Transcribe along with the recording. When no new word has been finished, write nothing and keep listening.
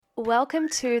Welcome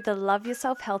to the Love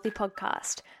Yourself Healthy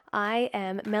podcast. I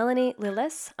am Melanie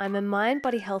Lillis. I'm a mind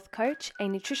body health coach, a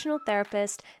nutritional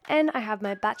therapist, and I have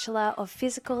my Bachelor of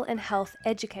Physical and Health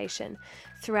Education.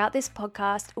 Throughout this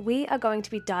podcast, we are going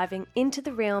to be diving into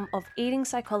the realm of eating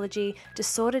psychology,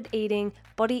 disordered eating,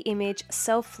 body image,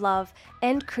 self-love,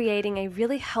 and creating a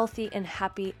really healthy and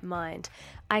happy mind.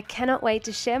 I cannot wait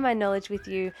to share my knowledge with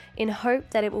you in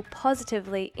hope that it will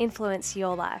positively influence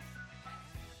your life.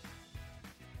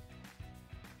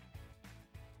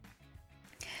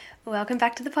 Welcome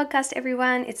back to the podcast,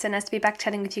 everyone. It's so nice to be back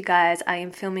chatting with you guys. I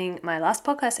am filming my last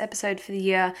podcast episode for the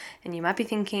year, and you might be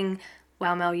thinking,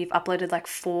 wow, Mel, you've uploaded like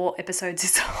 4 episodes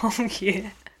this whole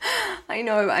year. I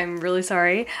know, I'm really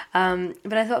sorry.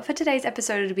 But I thought for today's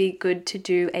episode, it would be good to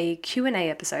do a Q&A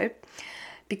episode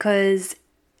because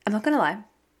I'm not going to lie,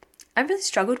 I really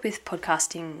struggled with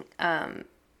podcasting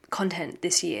content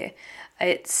this year.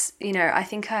 It's, I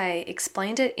think I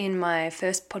explained it in my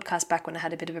first podcast back when I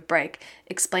had a bit of a break,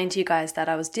 explained to you guys that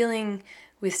I was dealing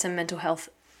with some mental health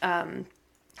kind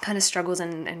of struggles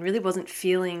and really wasn't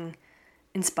feeling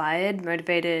inspired,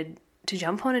 motivated to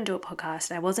jump on and do a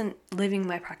podcast. I wasn't living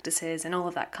my practices and all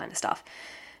of that kind of stuff.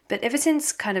 But ever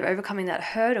since kind of overcoming that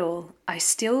hurdle, I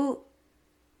still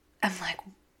am like,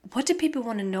 what do people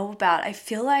want to know about? I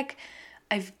feel like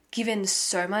I've given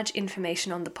so much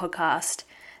information on the podcast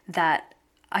that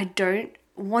I don't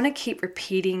want to keep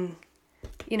repeating,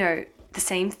 the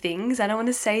same things. I don't want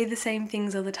to say the same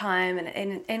things all the time.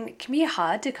 And it can be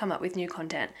hard to come up with new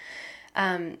content.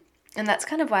 And that's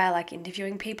kind of why I like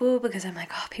interviewing people, because I'm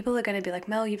like, people are going to be like,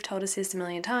 Mel, you've told us this a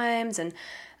million times. And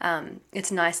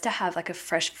it's nice to have like a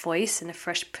fresh voice and a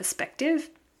fresh perspective.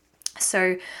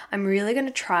 So I'm really going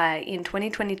to try in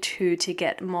 2022 to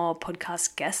get more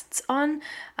podcast guests on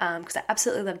because I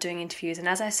absolutely love doing interviews. And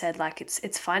as I said, like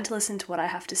it's fine to listen to what I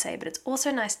have to say, but it's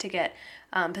also nice to get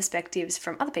perspectives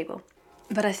from other people.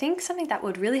 But I think something that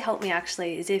would really help me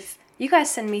actually is if you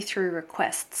guys send me through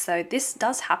requests. So this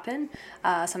does happen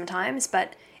sometimes,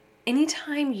 but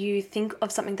anytime you think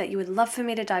of something that you would love for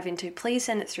me to dive into, please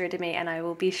send it through to me and I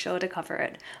will be sure to cover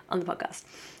it on the podcast.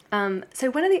 So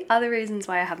one of the other reasons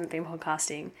why I haven't been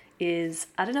podcasting is,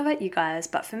 I don't know about you guys,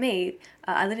 but for me,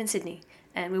 I live in Sydney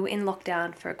and we were in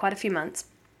lockdown for quite a few months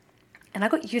and I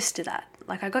got used to that.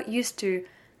 Like I got used to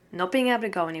not being able to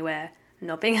go anywhere,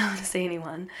 not being able to see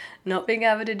anyone, not being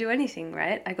able to do anything,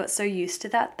 right? I got so used to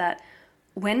that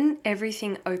when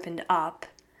everything opened up,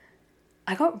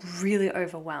 I got really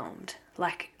overwhelmed.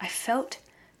 Like I felt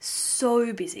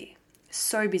so busy.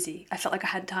 I felt like I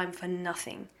had time for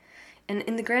nothing. And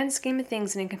in the grand scheme of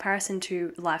things and in comparison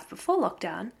to life before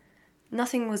lockdown,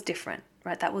 nothing was different,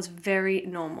 right? That was very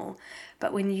normal.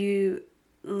 But when you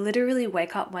literally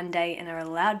wake up one day and are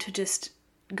allowed to just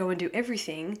go and do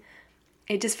everything,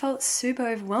 it just felt super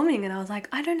overwhelming. And I was like,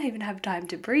 I don't even have time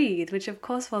to breathe, which of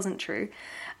course wasn't true.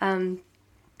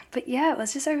 But yeah, it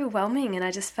was just overwhelming. And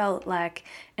I just felt like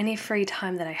any free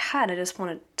time that I had, I just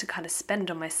wanted to kind of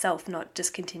spend on myself, not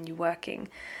just continue working.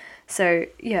 So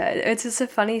yeah, it's just a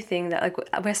funny thing that like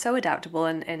we're so adaptable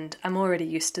and I'm already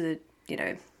used to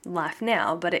the, life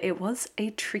now, but it was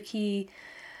a tricky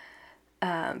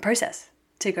process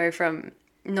to go from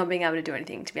not being able to do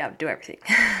anything to be able to do everything.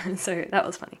 So that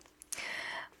was funny.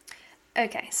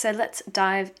 Okay, so let's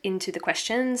dive into the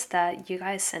questions that you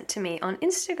guys sent to me on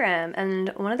Instagram.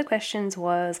 And one of the questions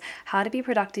was how to be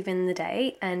productive in the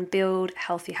day and build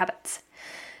healthy habits.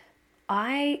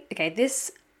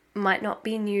 This might not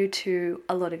be new to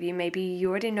a lot of you. Maybe you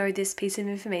already know this piece of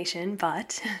information,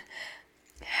 but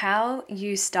how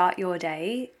you start your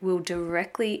day will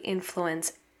directly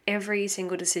influence every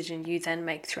single decision you then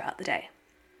make throughout the day.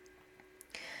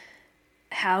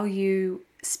 How you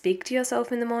speak to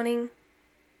yourself in the morning,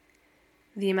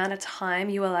 the amount of time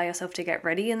you allow yourself to get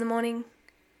ready in the morning,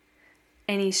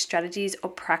 any strategies or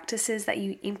practices that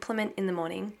you implement in the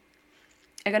morning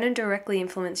are going to directly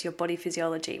influence your body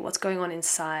physiology, what's going on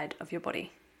inside of your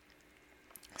body.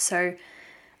 So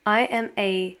I am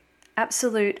a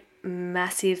absolute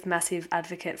massive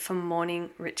advocate for morning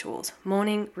rituals,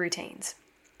 morning routines.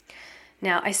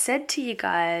 Now, I said to you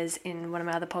guys in one of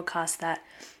my other podcasts that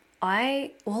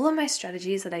all of my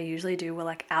strategies that I usually do were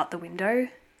like out the window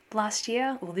this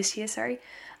year.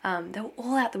 They were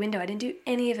all out the window. I didn't do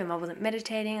any of them. I wasn't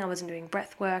meditating. I wasn't doing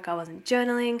breath work. I wasn't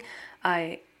journaling.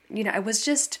 I was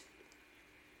just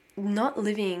not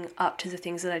living up to the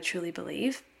things that I truly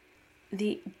believe.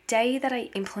 The day that I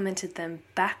implemented them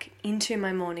back into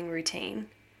my morning routine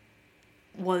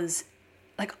was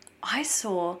like, I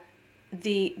saw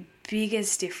the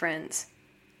biggest difference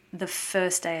the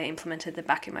first day I implemented them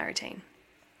back in my routine.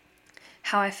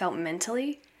 How I felt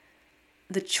mentally,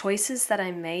 the choices that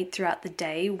I made throughout the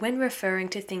day when referring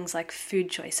to things like food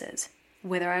choices,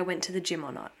 whether I went to the gym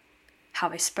or not, how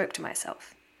I spoke to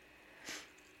myself.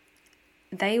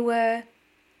 They were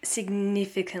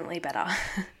significantly better.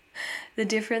 The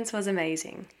difference was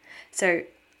amazing. So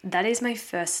that is my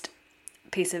first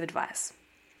piece of advice.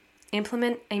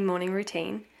 Implement a morning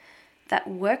routine that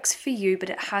works for you, but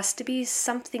it has to be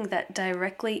something that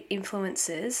directly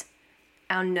influences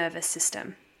our nervous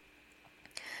system.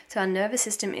 So our nervous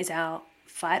system is our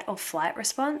fight or flight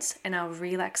response and our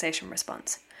relaxation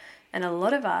response. And a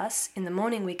lot of us, in the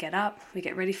morning, we get up, we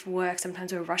get ready for work.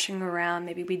 Sometimes we're rushing around.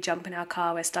 Maybe we jump in our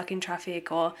car, we're stuck in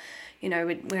traffic, or,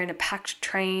 we're in a packed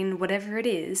train, whatever it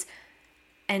is.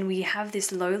 And we have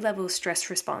this low-level stress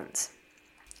response.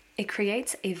 It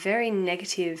creates a very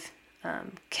negative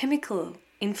chemical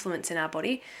influence in our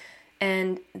body.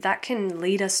 And that can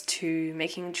lead us to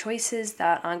making choices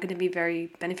that aren't going to be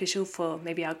very beneficial for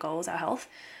maybe our goals, our health.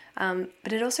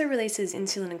 But it also releases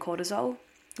insulin and cortisol,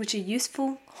 which are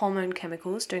useful hormone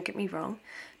chemicals, don't get me wrong.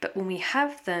 But when we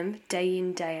have them day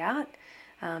in, day out,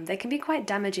 they can be quite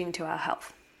damaging to our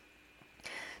health.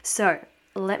 So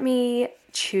let me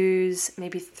choose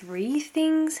maybe 3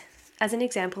 things as an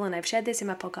example, and I've shared this in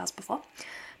my podcast before,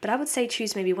 but I would say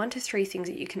choose maybe 1 to 3 things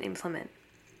that you can implement.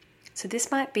 So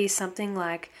this might be something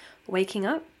like waking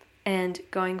up and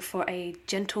going for a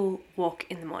gentle walk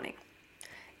in the morning.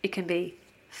 It can be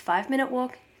 5-minute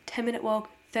walk, 10-minute walk,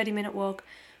 30-minute walk,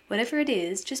 whatever it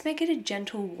is, just make it a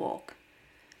gentle walk.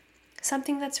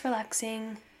 Something that's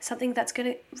relaxing, something that's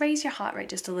going to raise your heart rate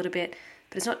just a little bit,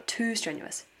 but it's not too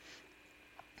strenuous.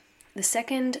 The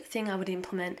second thing I would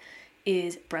implement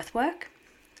is breath work.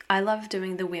 I love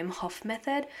doing the Wim Hof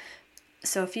method.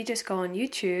 So if you just go on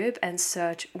YouTube and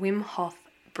search Wim Hof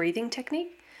breathing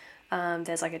technique,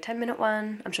 there's like a 10-minute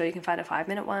one. I'm sure you can find a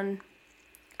 5-minute one.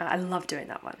 I love doing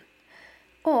that one.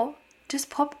 Or just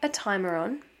pop a timer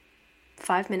on,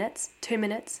 5 minutes, 2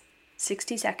 minutes,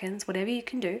 60 seconds, whatever you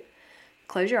can do.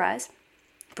 Close your eyes,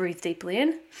 breathe deeply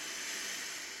in,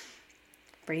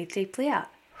 breathe deeply out.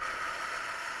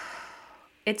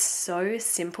 It's so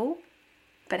simple,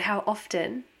 but how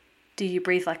often do you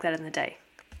breathe like that in the day?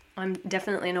 I'm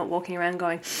definitely not walking around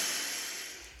going,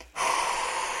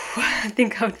 I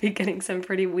think I would be getting some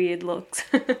pretty weird looks.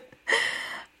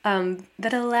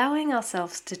 But allowing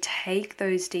ourselves to take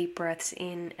those deep breaths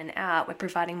in and out, we're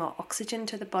providing more oxygen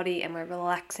to the body and we're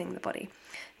relaxing the body.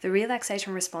 The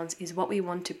relaxation response is what we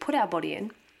want to put our body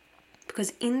in,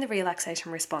 because in the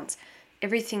relaxation response,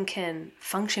 everything can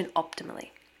function optimally.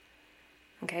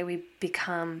 Okay, we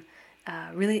become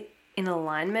really in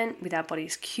alignment with our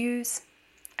body's cues,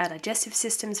 our digestive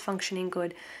system's functioning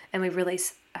good, and we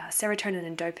release serotonin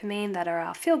and dopamine that are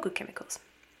our feel-good chemicals.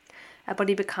 Our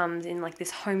body becomes in like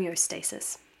this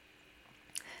homeostasis,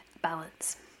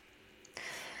 balance.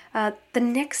 The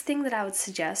next thing that I would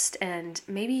suggest, and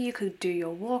maybe you could do your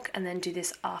walk and then do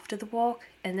this after the walk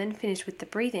and then finish with the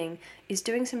breathing, is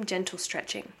doing some gentle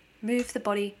stretching. Move the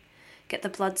body, get the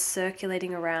blood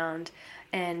circulating around,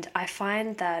 and I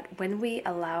find that when we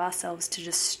allow ourselves to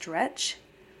just stretch,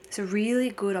 it's a really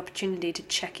good opportunity to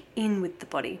check in with the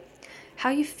body. How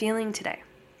are you feeling today?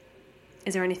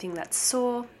 Is there anything that's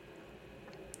sore?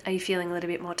 Are you feeling a little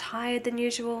bit more tired than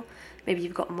usual? Maybe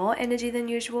you've got more energy than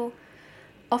usual.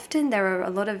 Often there are a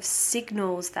lot of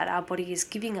signals that our body is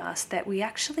giving us that we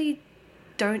actually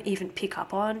don't even pick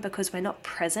up on because we're not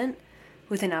present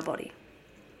within our body.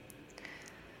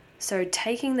 So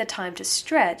taking the time to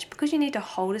stretch, because you need to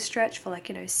hold a stretch for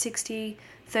 60,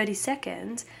 30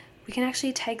 seconds, we can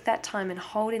actually take that time and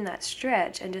hold in that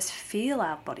stretch and just feel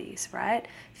our bodies, right?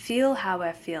 Feel how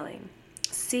we're feeling.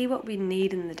 See what we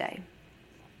need in the day.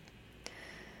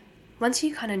 Once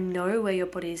you kind of know where your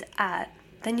body's at,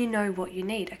 then you know what you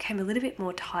need. Okay, I'm a little bit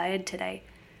more tired today.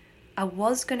 I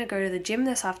was going to go to the gym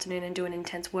this afternoon and do an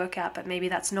intense workout, but maybe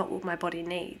that's not what my body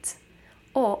needs.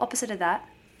 Or opposite of that,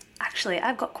 actually,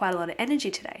 I've got quite a lot of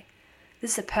energy today.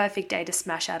 This is a perfect day to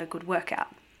smash out a good workout.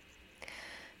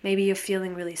 Maybe you're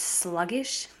feeling really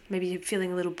sluggish. Maybe you're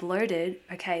feeling a little bloated.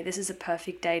 Okay, this is a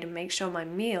perfect day to make sure my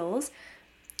meals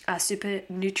are super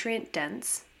nutrient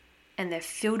dense and they're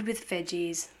filled with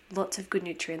veggies, lots of good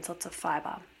nutrients, lots of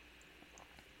fiber.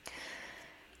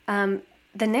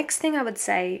 The next thing I would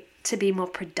say to be more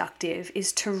productive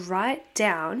is to write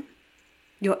down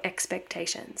your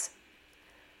expectations.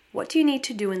 What do you need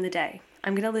to do in the day?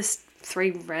 I'm going to list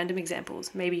 3 random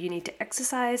examples. Maybe you need to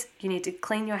exercise, you need to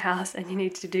clean your house, and you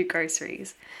need to do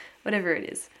groceries, whatever it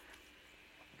is.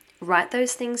 Write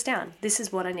those things down. This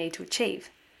is what I need to achieve.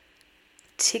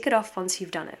 Tick it off once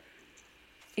you've done it.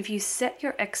 If you set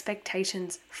your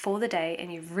expectations for the day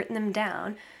and you've written them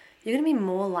down, you're going to be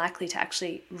more likely to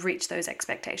actually reach those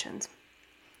expectations.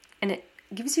 And it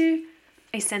gives you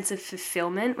a sense of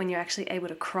fulfillment when you're actually able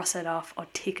to cross it off or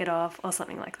tick it off or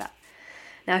something like that.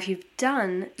 Now, if you've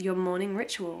done your morning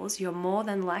rituals, you're more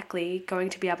than likely going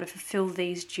to be able to fulfill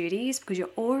these duties because you're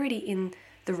already in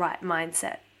the right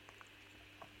mindset.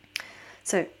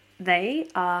 So they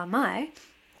are my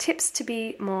tips to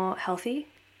be more healthy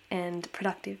and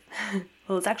productive.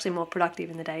 Well, it's actually more productive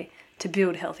in the day to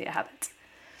build healthier habits.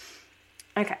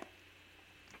 Okay.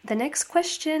 The next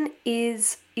question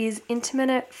is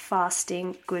intermittent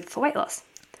fasting good for weight loss?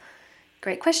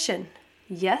 Great question.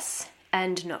 Yes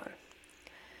and no.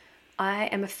 I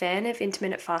am a fan of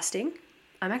intermittent fasting.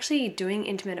 I'm actually doing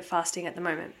intermittent fasting at the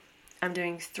moment. I'm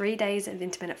doing 3 days of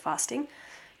intermittent fasting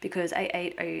because I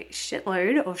ate a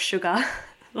shitload of sugar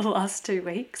the last 2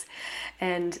 weeks,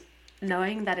 and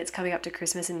knowing that it's coming up to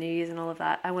Christmas and New Year's and all of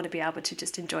that, I want to be able to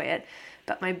just enjoy it.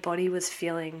 But my body was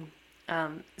feeling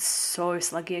so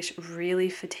sluggish, really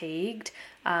fatigued,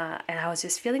 and I was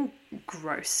just feeling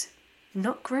gross.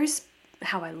 Not gross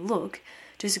how I look,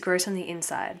 just gross on the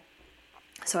inside.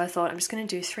 So I thought I'm just going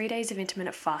to do 3 days of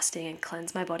intermittent fasting and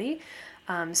cleanse my body.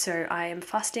 So I am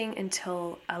fasting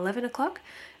until 11 o'clock,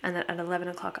 and then at 11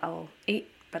 o'clock I'll eat.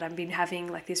 But I've been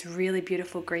having like this really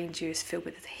beautiful green juice filled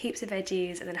with heaps of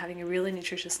veggies, and then having a really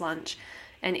nutritious lunch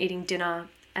and eating dinner,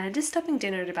 and just stopping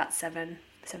dinner at about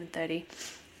 7:30.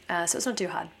 So it's not too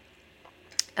hard.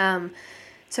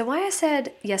 So why I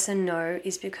said yes and no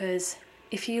is because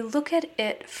if you look at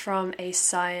it from a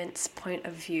science point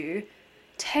of view,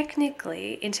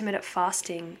 technically intermittent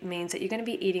fasting means that you're going to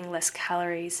be eating less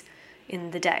calories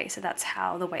in the day. So that's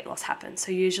how the weight loss happens.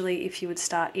 So usually if you would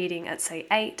start eating at say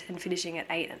 8 and finishing at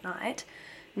 8 at night,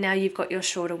 now you've got your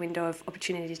shorter window of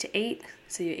opportunity to eat.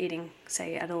 So you're eating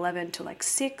say at 11 to like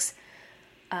 6.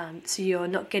 So you're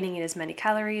not getting in as many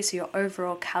calories. So your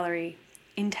overall calorie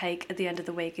intake at the end of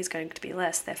the week is going to be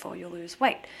less. Therefore you'll lose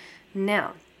weight.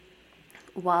 Now,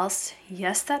 whilst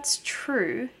yes, that's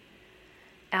true,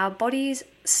 our bodies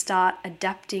start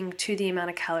adapting to the amount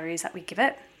of calories that we give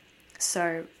it.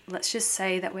 So let's just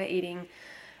say that we're eating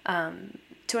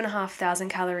 2,500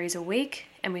 calories a week,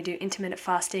 and we do intermittent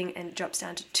fasting and it drops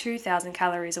down to 2,000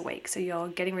 calories a week. So you're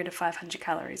getting rid of 500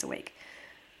 calories a week.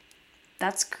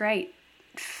 That's great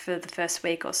for the first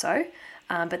week or so.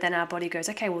 But then our body goes,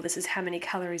 okay, well, this is how many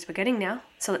calories we're getting now.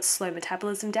 So let's slow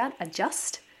metabolism down,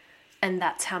 adjust, and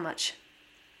that's how much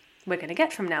we're going to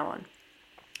get from now on.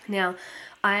 Now,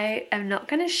 I am not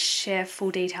going to share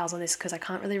full details on this because I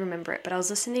can't really remember it, but I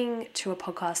was listening to a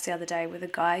podcast the other day with a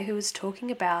guy who was talking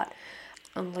about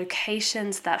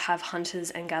locations that have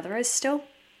hunters and gatherers still,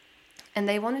 and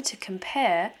they wanted to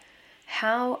compare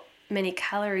how many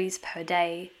calories per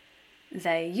day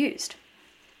they used.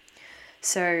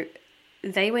 So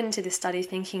they went into this study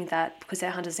thinking that because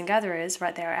they're hunters and gatherers,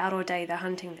 right, they're out all day, they're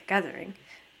hunting, they're gathering,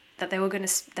 that they were going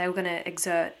to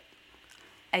exert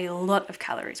a lot of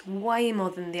calories, way more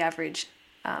than the average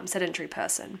sedentary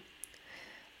person.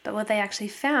 But what they actually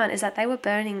found is that they were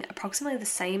burning approximately the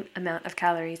same amount of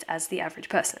calories as the average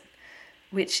person,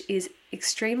 which is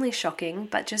extremely shocking,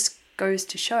 but just goes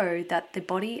to show that the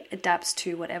body adapts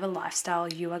to whatever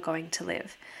lifestyle you are going to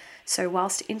live. So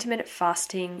whilst intermittent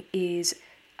fasting is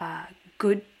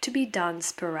good to be done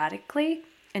sporadically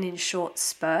and in short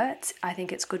spurts, I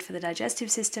think it's good for the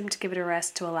digestive system to give it a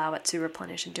rest, to allow it to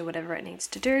replenish and do whatever it needs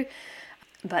to do.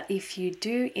 But if you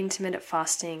do intermittent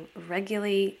fasting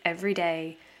regularly, every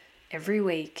day, every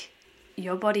week,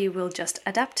 your body will just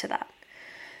adapt to that.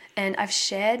 And I've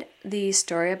shared the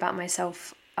story about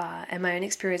myself and my own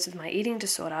experience with my eating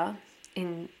disorder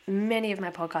in many of my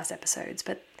podcast episodes,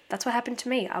 but that's what happened to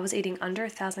me. I was eating under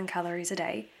 1,000 calories a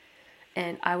day,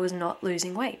 and I was not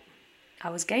losing weight. I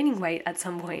was gaining weight at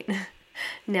some point.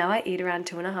 Now I eat around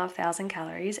 2,500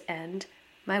 calories and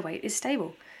my weight is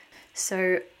stable.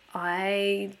 So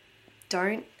I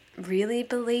don't really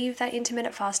believe that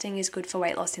intermittent fasting is good for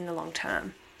weight loss in the long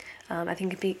term. I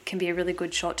think it can be a really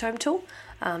good short-term tool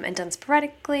and done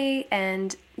sporadically.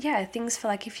 And yeah, things for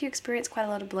like if you experience quite a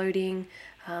lot of bloating,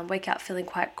 wake up feeling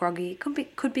quite groggy,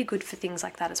 could be good for things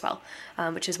like that as well,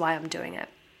 which is why I'm doing it.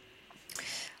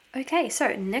 Okay, so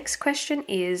next question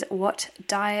is, what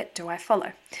diet do I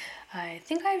follow? I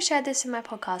think I've shared this in my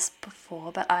podcast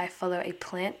before, but I follow a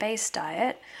plant-based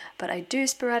diet, but I do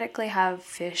sporadically have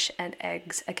fish and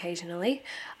eggs occasionally.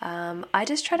 I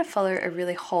just try to follow a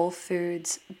really whole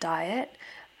foods diet.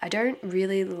 I don't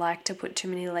really like to put too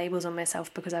many labels on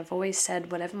myself because I've always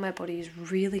said whatever my body is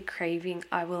really craving,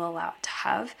 I will allow it to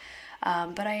have.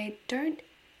 But I don't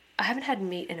I haven't had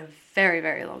meat in a very,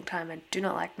 very long time. I do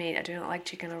not like meat. I do not like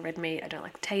chicken or red meat. I don't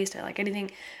like the taste. I don't like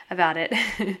anything about it.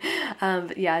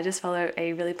 But yeah, I just follow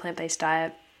a really plant-based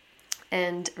diet.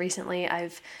 And recently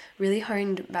I've really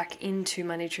honed back into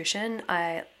my nutrition.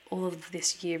 All of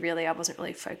this year, really, I wasn't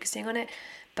really focusing on it.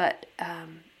 But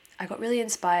I got really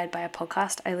inspired by a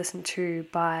podcast I listened to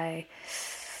by...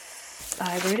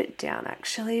 I wrote it down,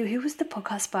 actually. Who was the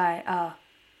podcast by?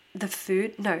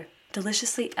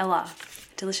 Deliciously Ella.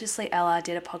 Deliciously Ella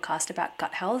did a podcast about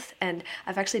gut health, and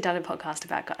I've actually done a podcast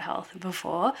about gut health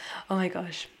before. Oh my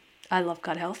gosh, I love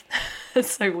gut health.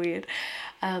 It's so weird.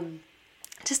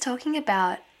 Just talking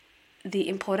about the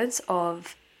importance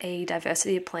of a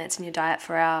diversity of plants in your diet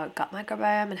for our gut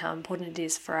microbiome and how important it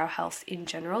is for our health in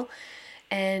general.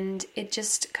 And it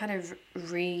just kind of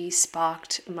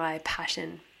re-sparked my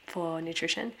passion for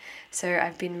nutrition. So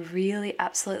I've been really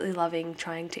absolutely loving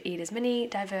trying to eat as many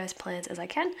diverse plants as I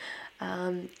can,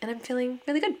 and I'm feeling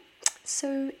really good.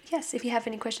 So yes, if you have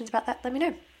any questions about that, let me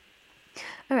know.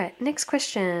 All right, next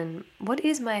question. What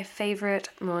is my favorite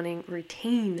morning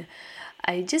routine?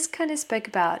 I just kind of spoke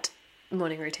about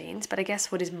morning routines, but I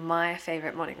guess what is my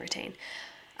favorite morning routine?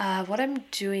 What I'm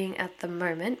doing at the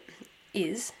moment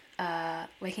is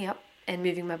waking up and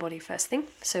moving my body first thing.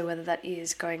 So whether that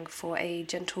is going for a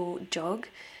gentle jog,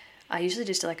 I usually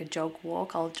just do like a jog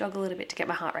walk. I'll jog a little bit to get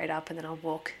my heart rate up, and then I'll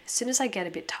walk. As soon as I get a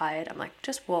bit tired, I'm like,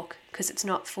 just walk, because it's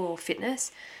not for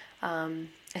fitness.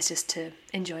 It's just to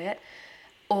enjoy it.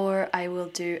 Or I will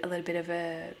do a little bit of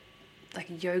a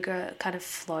like yoga kind of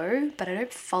flow, but I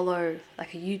don't follow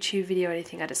like a YouTube video or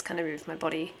anything. I just kind of move my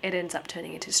body. It ends up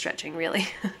turning into stretching, really.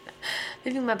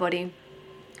 Moving my body.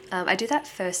 I do that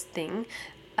first thing.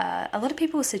 A lot of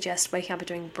people suggest waking up and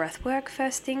doing breath work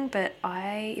first thing, but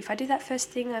if I do that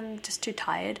first thing, I'm just too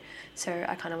tired, so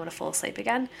I kind of want to fall asleep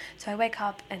again. So I wake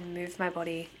up and move my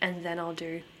body, and then I'll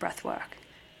do breath work.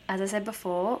 As I said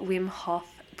before, Wim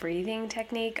Hof breathing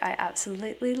technique, I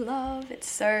absolutely love. It's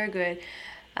so good.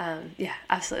 Yeah,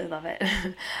 absolutely love it.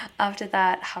 After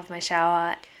that, have my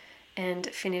shower and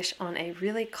finish on a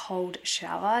really cold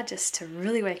shower just to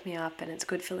really wake me up, and it's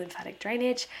good for lymphatic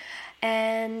drainage.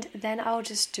 And then I'll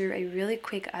just do a really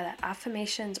quick either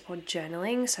affirmations or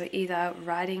journaling. So either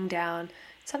writing down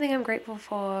something I'm grateful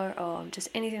for, or just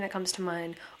anything that comes to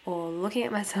mind, or looking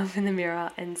at myself in the mirror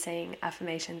and saying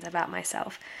affirmations about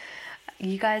myself.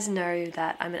 You guys know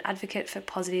that I'm an advocate for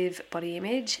positive body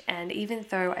image, and even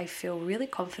though I feel really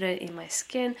confident in my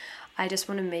skin, I just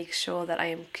want to make sure that I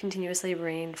am continuously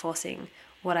reinforcing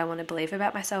what I want to believe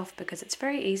about myself, because it's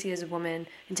very easy as a woman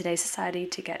in today's society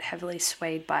to get heavily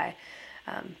swayed by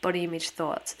body image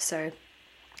thoughts. So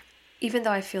even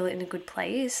though I feel in a good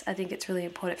place, I think it's really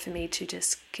important for me to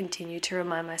just continue to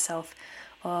remind myself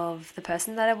of the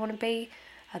person that I want to be,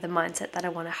 the mindset that I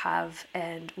want to have,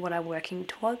 and what I'm working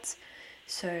towards.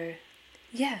 So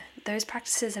yeah, those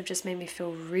practices have just made me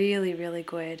feel really, really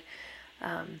good.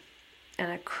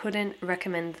 And I couldn't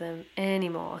recommend them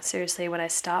anymore. Seriously, when I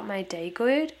start my day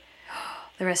good,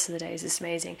 the rest of the day is just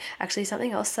amazing. Actually,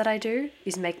 something else that I do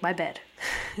is make my bed.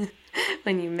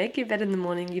 When you make your bed in the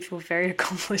morning, you feel very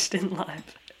accomplished in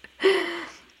life.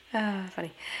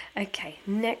 Funny. Okay,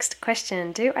 next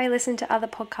question. Do I listen to other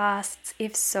podcasts?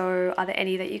 If so, are there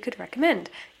any that you could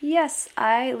recommend? Yes,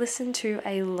 I listen to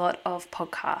a lot of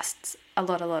podcasts. A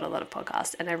lot of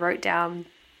podcasts. And I wrote down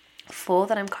 4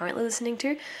 that I'm currently listening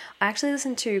to. I actually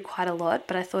listen to quite a lot,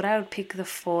 but I thought I would pick the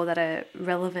 4 that are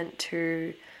relevant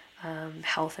to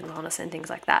health and wellness and things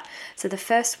like that. So the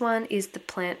first one is the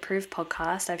Plant Proof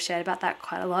podcast. I've shared about that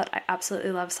quite a lot. I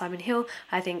absolutely love Simon Hill.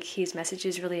 I think his message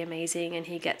is really amazing, and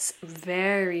he gets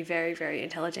very, very, very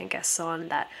intelligent guests on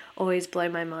that always blow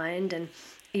my mind. And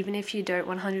even if you don't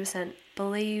 100%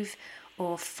 believe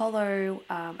or follow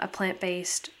a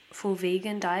plant-based full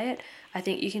vegan diet, I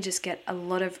think you can just get a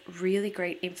lot of really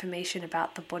great information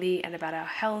about the body and about our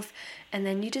health, and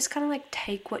then you just kind of like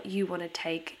take what you want to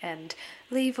take and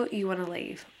leave what you want to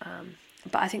leave.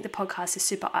 But I think the podcast is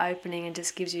super eye-opening and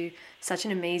just gives you such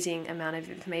an amazing amount of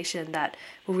information that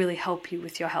will really help you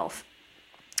with your health.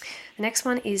 The next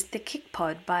one is The Kick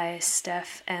Pod by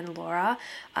Steph and Laura.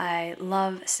 I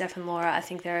love Steph and Laura. I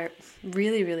think they're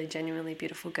really, really genuinely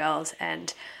beautiful girls,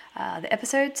 and the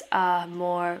episodes are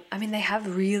more, they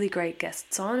have really great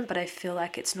guests on, but I feel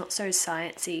like it's not so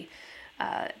sciencey.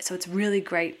 So it's really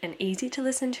great and easy to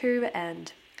listen to,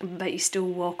 but you still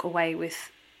walk away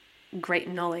with great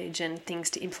knowledge and things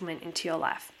to implement into your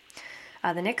life.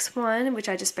 The next one, which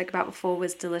I just spoke about before,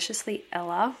 was Deliciously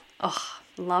Ella. Oh,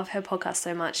 love her podcast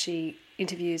so much. She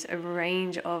interviews a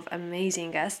range of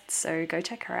amazing guests, so go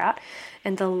check her out.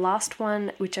 And the last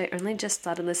one, which I only just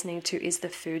started listening to, is The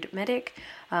Food Medic.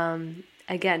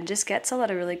 Again, just gets a lot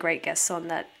of really great guests on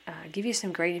that give you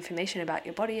some great information about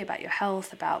your body, about your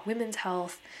health, about women's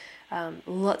health,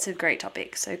 lots of great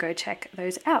topics, so go check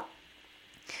those out.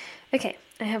 Okay,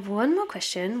 I have one more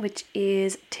question, which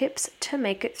is tips to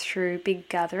make it through big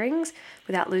gatherings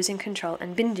without losing control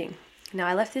and binging. Now,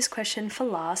 I left this question for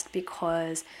last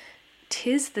because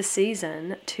 'tis the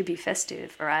season to be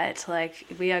festive, right? Like,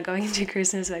 we are going into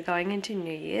Christmas, we're going into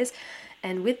New Year's,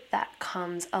 and with that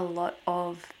comes a lot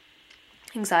of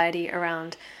anxiety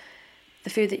around the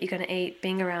food that you're going to eat,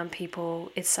 being around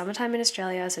people. It's summertime in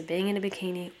Australia, so being in a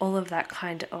bikini, all of that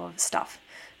kind of stuff.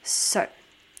 So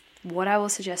what I will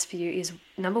suggest for you is,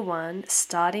 number one,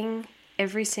 starting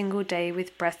every single day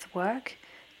with breath work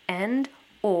and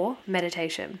or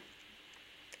meditation.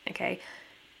 Okay,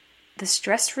 the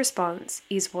stress response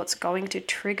is what's going to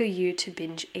trigger you to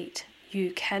binge eat.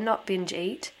 You cannot binge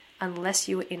eat unless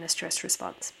you are in a stress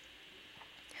response.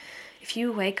 If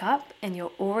you wake up and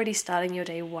you're already starting your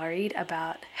day worried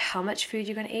about how much food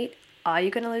you're going to eat, are you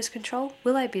going to lose control?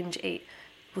 Will I binge eat?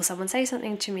 Will someone say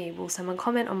something to me? Will someone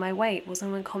comment on my weight? Will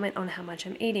someone comment on how much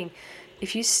I'm eating?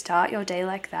 If you start your day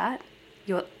like that,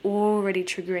 you're already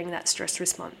triggering that stress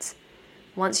response.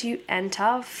 Once you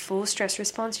enter full stress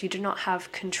response, you do not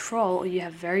have control, or you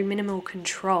have very minimal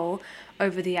control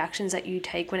over the actions that you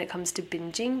take when it comes to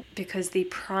binging, because the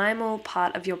primal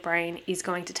part of your brain is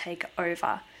going to take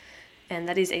over. And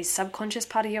that is a subconscious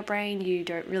part of your brain. You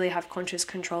don't really have conscious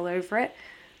control over it.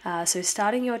 So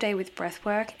starting your day with breath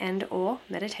work and or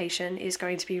meditation is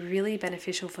going to be really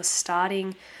beneficial for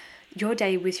starting your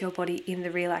day with your body in the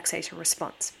relaxation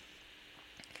response.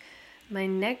 My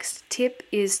next tip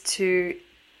is to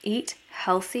eat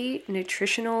healthy,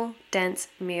 nutritional, dense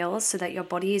meals so that your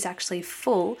body is actually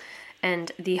full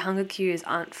and the hunger cues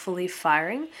aren't fully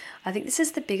firing. I think this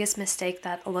is the biggest mistake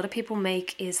that a lot of people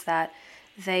make, is that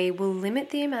they will limit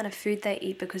the amount of food they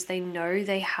eat because they know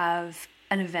they have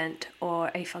an event or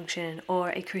a function or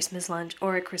a Christmas lunch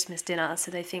or a Christmas dinner.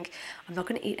 So they think, I'm not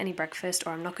going to eat any breakfast,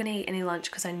 or I'm not going to eat any lunch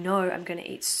because I know I'm going to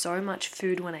eat so much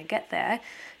food when I get there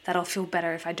that I'll feel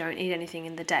better if I don't eat anything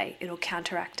in the day. It'll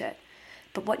counteract it.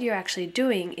 But what you're actually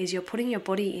doing is you're putting your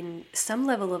body in some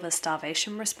level of a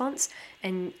starvation response.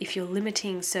 And if you're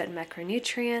limiting certain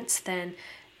macronutrients, then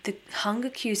the hunger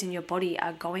cues in your body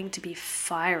are going to be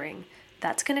firing.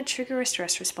 That's going to trigger a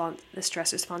stress response. The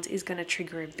stress response is going to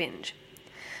trigger a binge.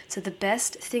 So the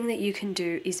best thing that you can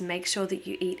do is make sure that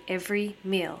you eat every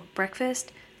meal,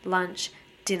 breakfast, lunch,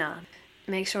 dinner.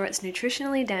 Make sure it's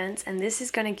nutritionally dense, and this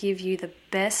is going to give you the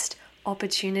best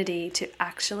opportunity to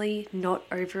actually not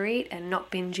overeat and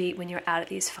not binge eat when you're out at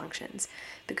these functions,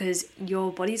 because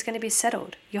your body's going to be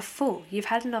settled. You're full. You've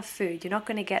had enough food. You're not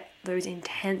going to get those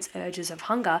intense urges of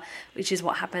hunger, which is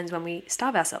what happens when we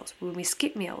starve ourselves, when we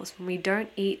skip meals, when we don't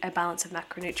eat a balance of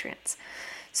macronutrients.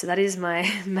 So that is my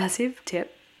massive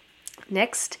tip.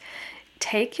 Next,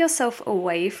 take yourself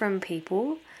away from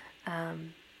people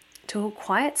to a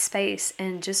quiet space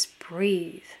and just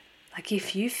breathe. Like,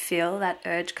 if you feel that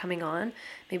urge coming on,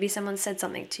 maybe someone said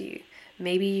something to you.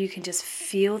 Maybe you can just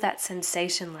feel that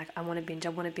sensation, like, I want to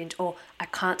binge, or I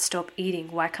can't stop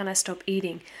eating. Why can't I stop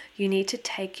eating? You need to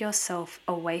take yourself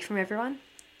away from everyone.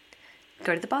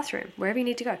 Go to the bathroom, wherever you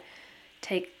need to go.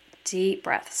 Take deep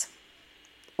breaths.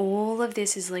 All of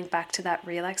this is linked back to that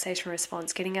relaxation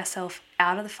response, getting ourselves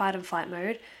out of the fight and flight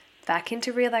mode, back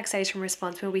into relaxation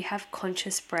response where we have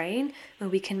conscious brain, where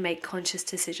we can make conscious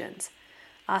decisions.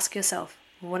 Ask yourself,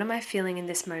 what am I feeling in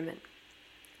this moment?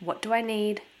 What do I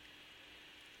need?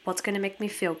 What's going to make me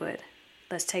feel good?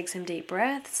 Let's take some deep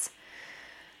breaths.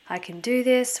 I can do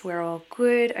this. We're all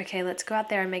good. Okay, let's go out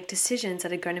there and make decisions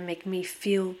that are going to make me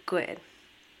feel good.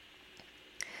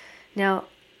 Now,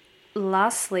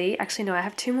 lastly, I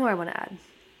have two more I want to add.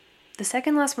 The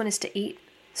second last one is to eat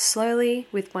slowly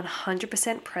with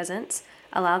 100% presence.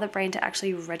 Allow the brain to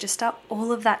actually register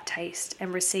all of that taste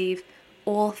and receive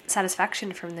all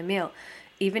satisfaction from the meal,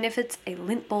 even if it's a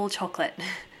Lindt ball chocolate.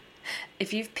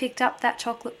 If you've picked up that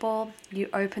chocolate ball, you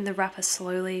open the wrapper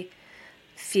slowly,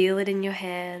 feel it in your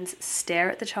hands,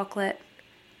 stare at the chocolate,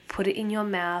 put it in your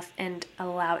mouth and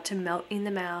allow it to melt in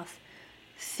the mouth.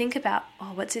 Think about,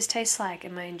 what's this taste like?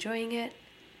 Am I enjoying it?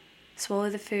 Swallow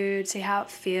the food, see how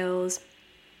it feels.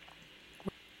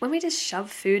 When we just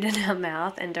shove food in our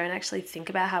mouth and don't actually think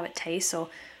about how it tastes or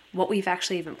what we've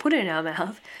actually even put in our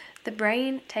mouth, the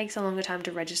brain takes a longer time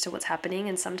to register what's happening,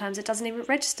 and sometimes it doesn't even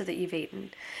register that you've eaten.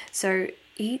 So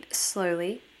eat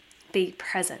slowly, be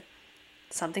present.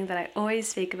 something that I always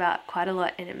speak about quite a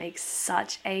lot, and it makes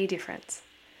such a difference.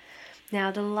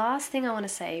 Now, the last thing I want to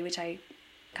say, which I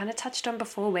kind of touched on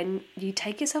before, when you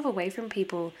take yourself away from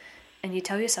people and you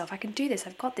tell yourself, I can do this,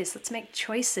 I've got this, let's make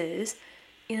choices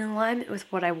in alignment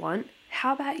with what I want,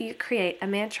 how about you create a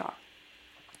mantra?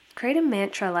 Create a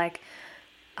mantra like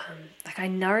I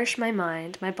nourish my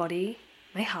mind, my body,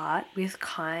 my heart with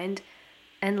kind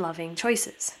and loving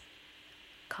choices,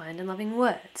 kind and loving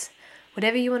words.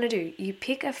 Whatever you want to do, you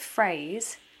pick a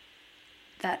phrase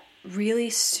that really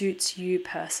suits you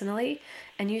personally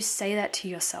and you say that to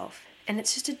yourself. And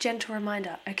it's just a gentle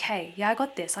reminder, okay, yeah, I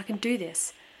got this, I can do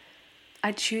this.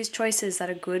 I choose choices that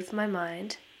are good for my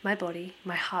mind, my body,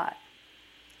 my heart.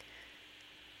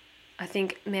 I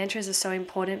think mantras are so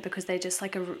important because they're just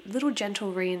like a little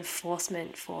gentle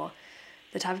reinforcement for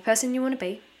the type of person you want to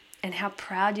be and how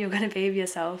proud you're going to be of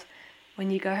yourself when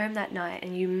you go home that night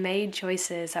and you made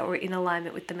choices that were in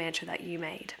alignment with the mantra that you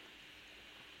made.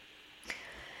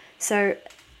 So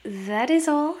that is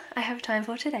all I have time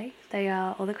for today. They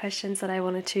are all the questions that I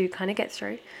wanted to kind of get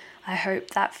through. I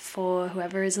hope that for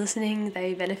whoever is listening,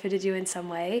 they benefited you in some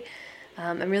way.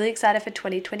 I'm really excited for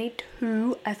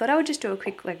 2022. I thought I would just do a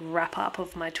quick wrap up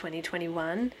of my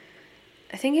 2021.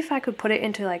 I think if I could put it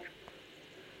into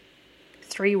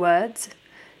 3 words,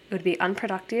 it would be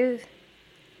unproductive,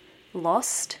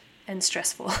 lost, and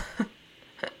stressful.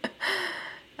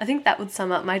 I think that would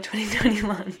sum up my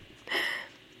 2021.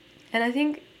 And I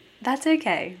think that's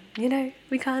okay.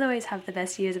 We can't always have the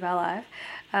best years of our life.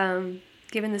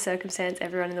 Given the circumstance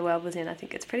everyone in the world was in, I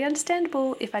think it's pretty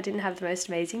understandable if I didn't have the most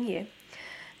amazing year.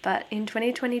 But in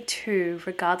 2022,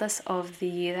 regardless of the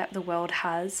year that the world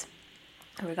has,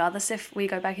 regardless if we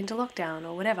go back into lockdown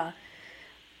or whatever,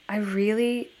 I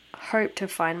really hope to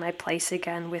find my place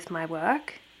again with my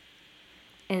work.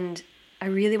 And I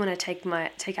really want to take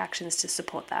actions to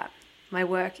support that. My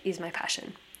work is my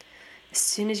passion. As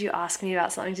soon as you ask me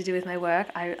about something to do with my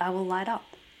work, I will light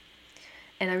up.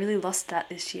 And I really lost that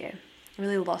this year. I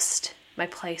really lost my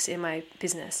place in my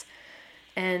business.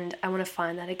 And I want to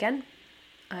find that again.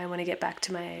 I want to get back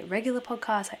to my regular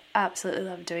podcast. I absolutely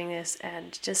love doing this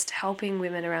and just helping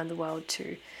women around the world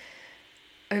to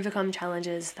overcome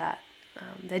challenges that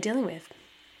they're dealing with.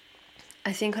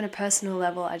 I think on a personal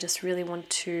level, I just really want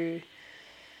to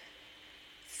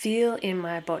feel in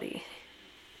my body.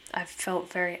 I've felt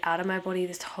very out of my body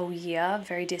this whole year,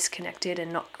 very disconnected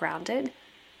and not grounded.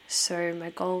 So my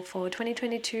goal for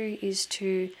 2022 is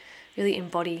to really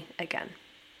embody again,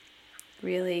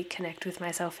 really connect with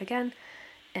myself again,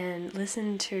 and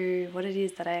listen to what it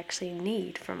is that I actually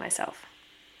need from myself.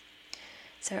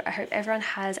 So I hope everyone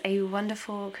has a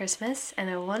wonderful Christmas and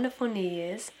a wonderful New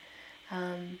Year's.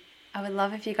 I would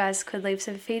love if you guys could leave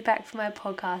some feedback for my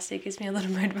podcast. It gives me a lot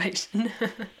of motivation.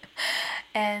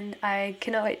 And I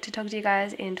cannot wait to talk to you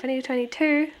guys in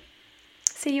 2022.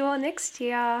 See you all next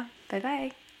year.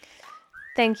 Bye-bye.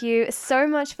 Thank you so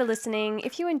much for listening.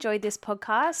 If you enjoyed this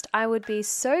podcast, I would be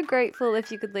so grateful if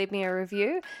you could leave me a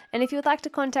review. And if you would like to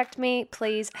contact me,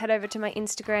 please head over to my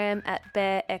Instagram at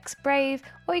BearXBrave,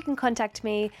 or you can contact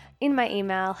me in my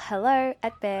email,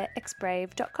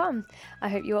 hello@bearxbrave.com. I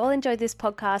hope you all enjoyed this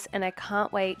podcast, and I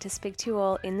can't wait to speak to you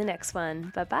all in the next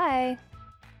one. Bye-bye.